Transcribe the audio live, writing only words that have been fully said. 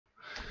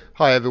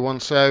Hi everyone.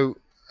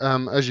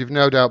 As you've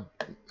no doubt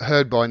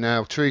heard by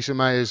now, Theresa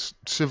May has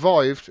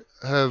survived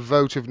her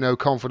vote of no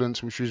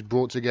confidence, which was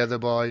brought together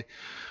by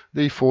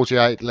the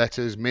 48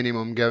 letters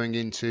minimum going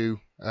into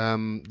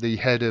the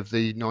head of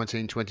the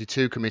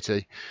 1922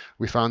 committee.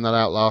 We found that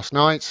out last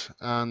night,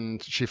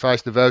 and she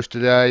faced the vote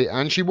today,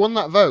 and she won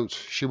that vote.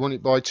 She won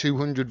it by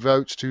 200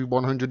 votes to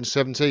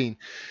 117.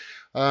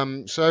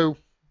 So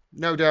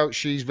no doubt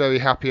she's very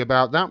happy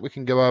about that. We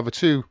can go over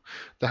to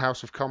the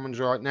House of Commons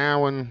right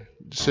now and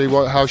see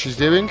how she's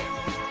doing.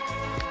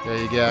 There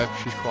you go.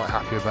 She's quite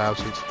happy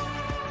about it.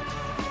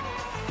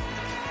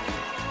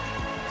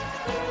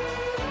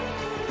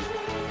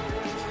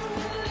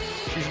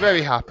 She's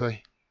very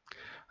happy.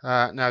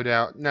 No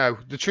doubt. No,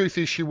 the truth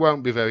is she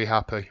won't be very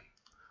happy.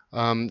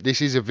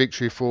 This is a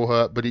victory for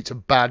her, but it's a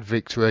bad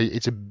victory.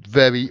 It's a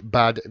very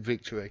bad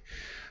victory.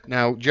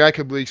 Now,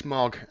 Jacob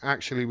Rees-Mogg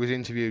actually was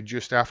interviewed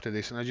just after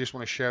this, and I just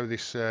want to show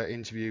this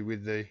interview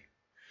with the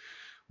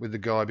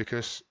guy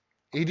because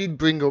he did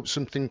bring up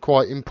something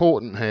quite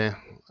important here.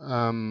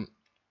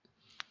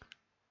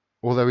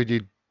 Although he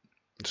did,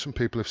 some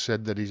people have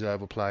said that he's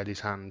overplayed his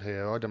hand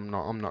here.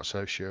 I'm not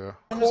so sure.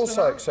 Of course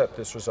I accept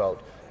this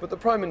result, but the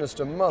Prime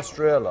Minister must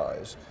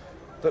realise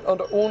that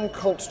under all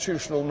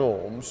constitutional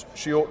norms,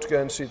 she ought to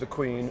go and see the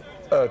Queen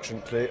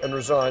urgently and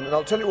resign. And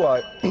I'll tell you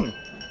why.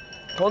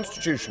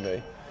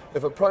 Constitutionally,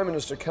 if a Prime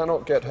Minister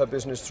cannot get her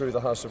business through the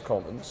House of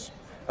Commons,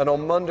 and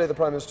on Monday the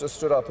Prime Minister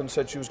stood up and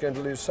said she was going to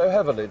lose so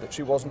heavily that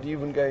she wasn't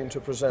even going to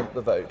present the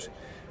vote,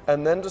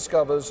 and then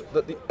discovers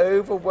that the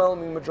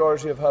overwhelming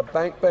majority of her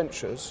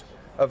backbenchers,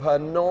 of her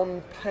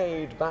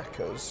non-paid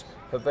backers,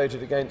 have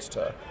voted against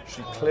her.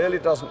 She clearly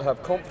doesn't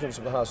have confidence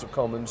in the House of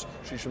Commons.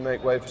 She should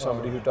make way for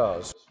somebody who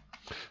does.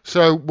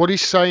 So what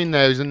he's saying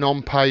there is the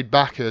non-paid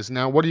backers.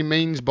 Now, what he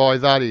means by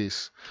that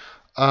is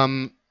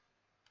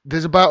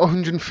there's about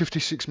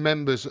 156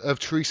 members of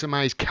Theresa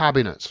May's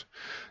cabinet.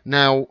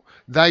 Now,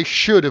 they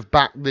should have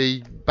backed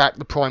the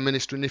Prime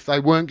Minister, and if they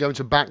weren't going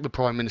to back the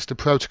Prime Minister,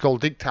 protocol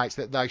dictates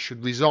that they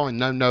should resign.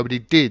 No, nobody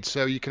did.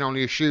 So you can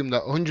only assume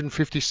that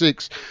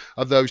 156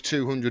 of those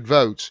 200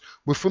 votes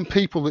were from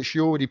people that she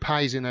already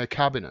pays in her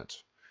cabinet.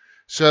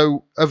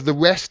 So of the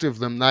rest of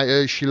them,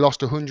 she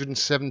lost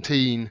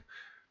 117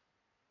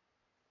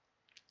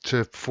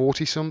 to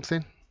 40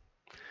 something.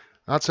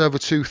 That's over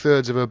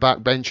 2/3 of her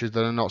backbenchers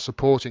that are not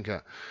supporting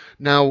her.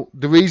 Now,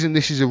 the reason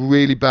this is a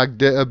really bad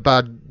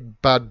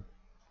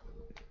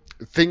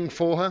thing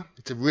for her,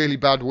 it's a really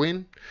bad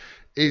win,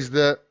 is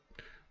that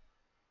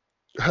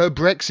her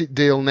Brexit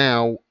deal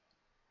now,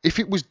 if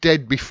it was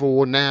dead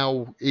before,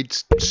 now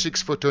it's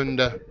 6 foot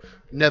under,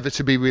 never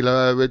to be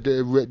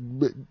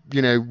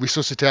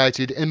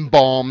resuscitated,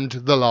 embalmed,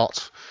 the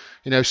lot.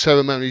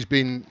 Ceremony's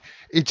been.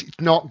 It's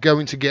not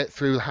going to get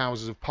through the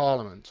Houses of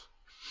Parliament.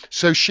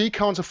 So she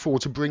can't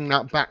afford to bring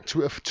that back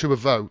to a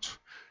vote.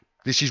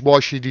 This is why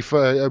she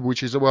deferred,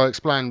 which is what I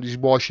explained. This is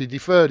why she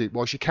deferred it,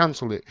 why she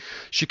cancelled it.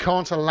 She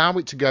can't allow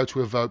it to go to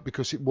a vote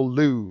because it will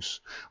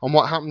lose. And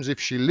what happens if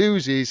she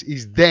loses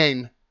is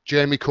then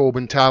Jeremy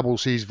Corbyn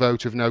tables his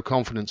vote of no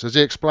confidence. As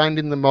he explained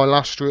in my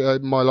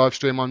live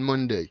stream on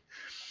Monday,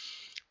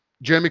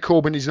 Jeremy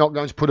Corbyn is not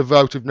going to put a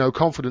vote of no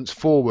confidence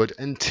forward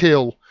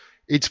until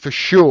it's for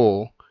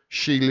sure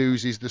she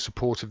loses the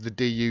support of the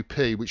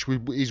DUP, which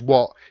is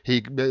what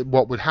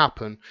would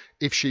happen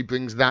if she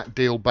brings that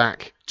deal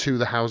back to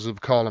the Houses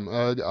of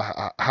Parliament,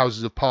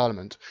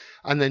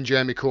 and then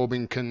Jeremy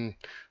Corbyn can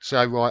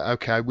say, right,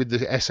 okay, with the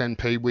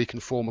SNP we can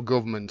form a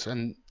government,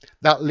 and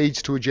that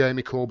leads to a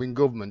Jeremy Corbyn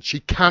government.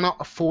 She cannot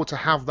afford to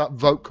have that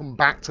vote come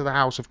back to the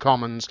House of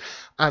Commons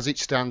as it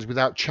stands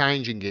without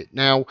changing it.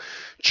 Now,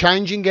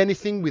 changing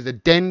anything with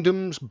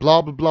addendums,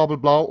 blah, blah, blah, blah,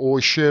 blah, or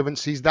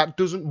assurances, that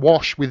doesn't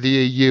wash with the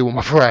EU, I'm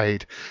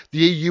afraid. The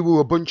EU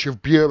are a bunch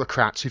of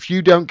bureaucrats. If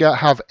you don't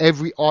have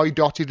every I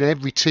dotted and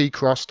every T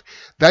crossed,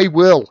 they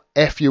will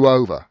F you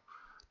over.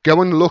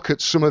 Go and look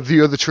at some of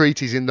the other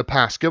treaties in the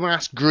past. Go and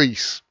ask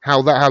Greece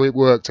how it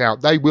worked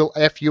out. They will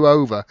F you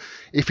over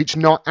if it's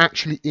not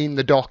actually in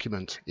the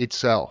document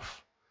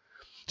itself.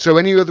 So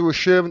any other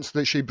assurance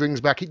that she brings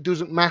back, it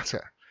doesn't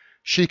matter.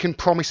 She can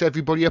promise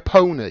everybody a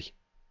pony.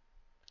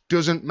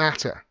 Doesn't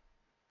matter.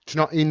 It's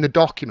not in the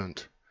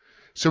document.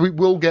 So it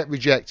will get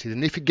rejected.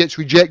 And if it gets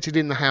rejected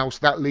in the House,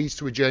 that leads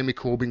to a Jeremy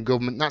Corbyn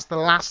government. That's the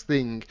last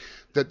thing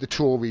that the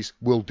Tories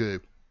will do,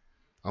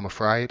 I'm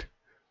afraid.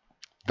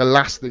 The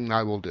last thing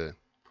they will do.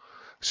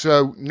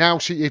 So now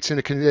it's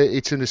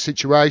in a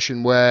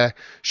situation where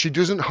she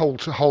doesn't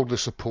hold the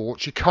support.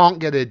 She can't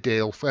get a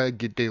deal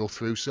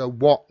through. So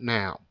what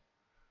now?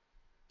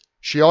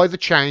 She either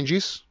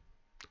changes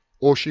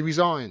or she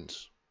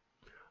resigns,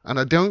 and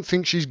I don't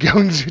think she's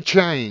going to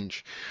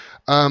change.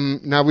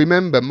 Now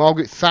remember,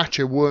 Margaret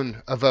Thatcher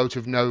won a vote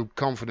of no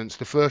confidence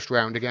the first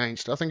round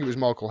against, I think it was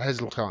Michael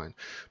Heseltine,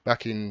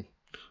 back in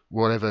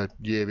whatever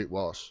year it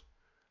was.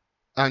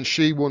 And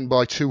she won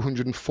by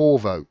 204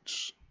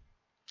 votes.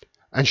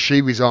 And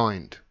she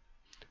resigned.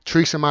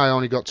 Theresa May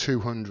only got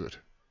 200.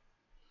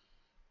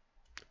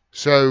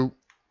 So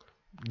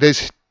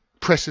there's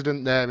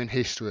precedent there in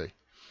history.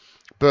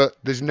 But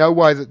there's no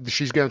way that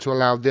she's going to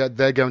allow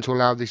they're going to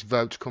allow this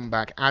vote to come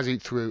back as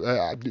it through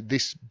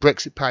this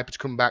Brexit paper to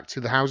come back to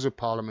the House of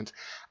Parliament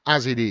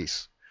as it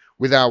is,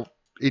 without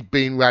it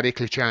being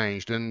radically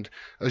changed. And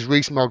as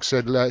Rees-Mogg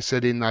said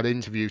in that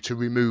interview, to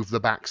remove the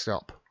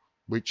backstop,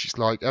 which is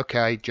like,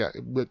 okay,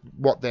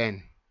 what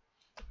then?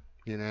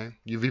 You know,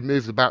 you've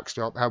removed the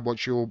backstop.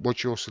 What's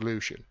your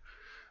solution?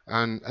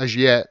 And as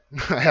yet,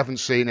 I haven't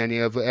seen any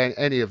of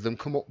them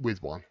come up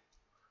with one.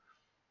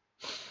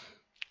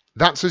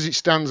 That's as it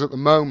stands at the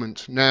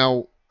moment.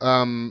 Now,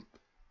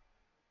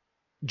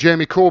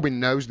 Jeremy Corbyn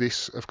knows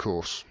this, of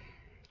course.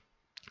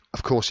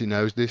 Of course he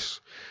knows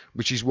this,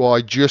 which is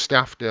why just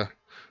after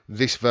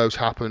this vote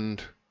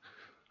happened,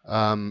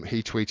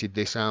 he tweeted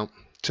this out.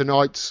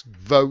 Tonight's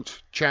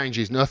vote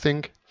changes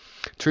nothing.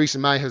 Theresa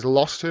May has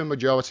lost her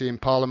majority in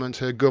Parliament,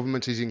 her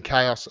government is in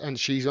chaos, and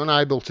she's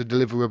unable to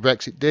deliver a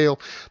Brexit deal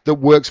that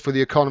works for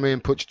the economy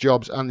and puts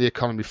jobs and the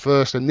economy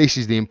first. And this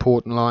is the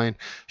important line.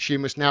 She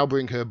must now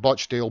bring her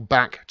botched deal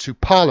back to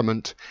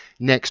Parliament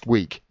next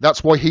week.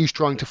 That's why he's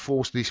trying to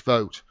force this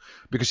vote,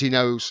 because he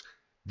knows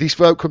this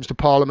vote comes to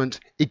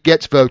Parliament, it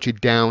gets voted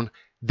down,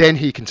 then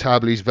he can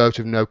table his vote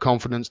of no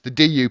confidence. The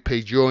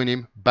DUP join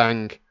him,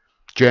 bang,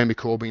 Jeremy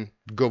Corbyn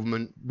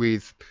government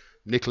with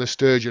Nicola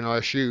Sturgeon, I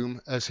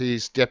assume, as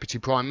his Deputy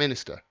Prime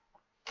Minister.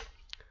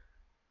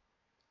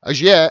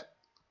 As yet,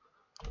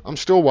 I'm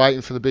still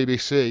waiting for the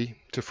BBC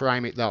to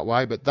frame it that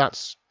way, but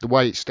that's the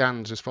way it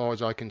stands as far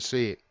as I can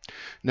see it.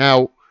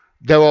 Now,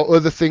 there are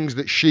other things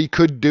that she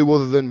could do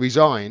other than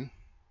resign,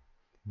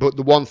 but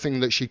the one thing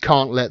that she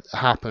can't let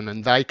happen,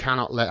 and they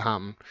cannot let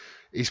happen,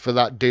 is for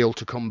that deal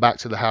to come back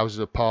to the Houses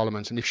of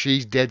Parliament. And if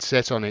she's dead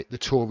set on it, the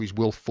Tories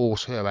will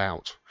force her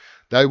out.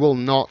 They will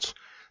not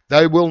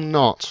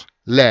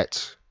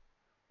let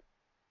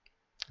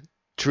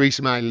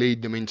Theresa May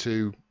lead them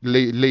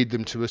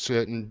to a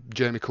certain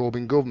Jeremy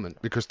Corbyn government,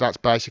 because that's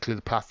basically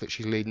the path that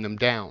she's leading them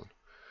down.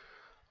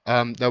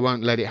 They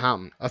won't let it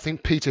happen. I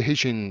think Peter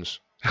Hitchens,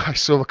 I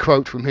saw a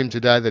quote from him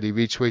today that he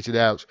retweeted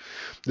out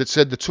that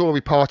said the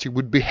Tory party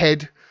would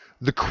behead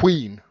the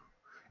Queen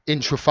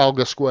in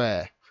Trafalgar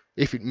Square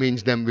if it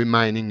means them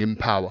remaining in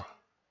power.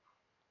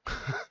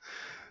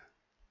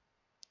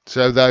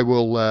 So they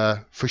will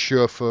for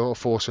sure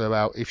force her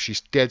out if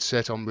she's dead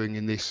set on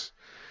bringing this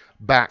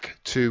back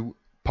to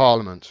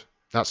Parliament.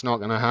 That's not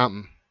going to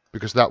happen,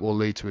 because that will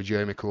lead to a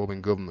Jeremy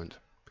Corbyn government.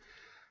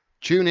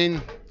 Tune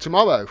in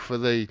tomorrow for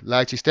the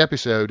latest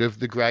episode of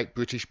the Great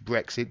British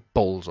Brexit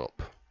Balls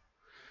Up.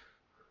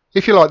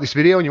 If you like this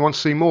video and you want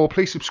to see more,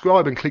 please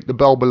subscribe and click the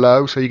bell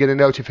below so you get a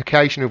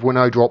notification of when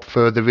I drop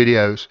further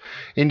videos.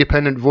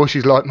 Independent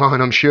voices like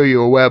mine, I'm sure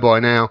you're aware by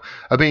now,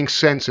 are being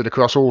censored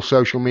across all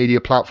social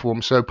media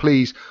platforms, so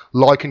please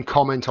like and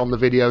comment on the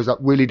videos. That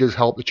really does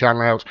help the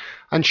channel out,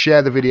 and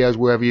share the videos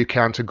wherever you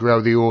can to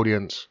grow the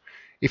audience.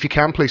 If you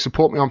can, please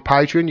support me on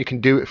Patreon. You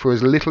can do it for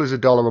as little as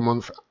 $1 a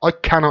month. I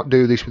cannot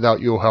do this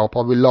without your help.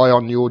 I rely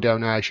on your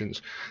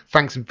donations.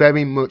 Thanks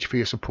very much for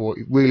your support.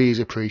 It really is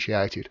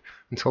appreciated.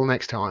 Until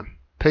next time,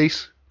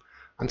 peace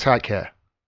and take care.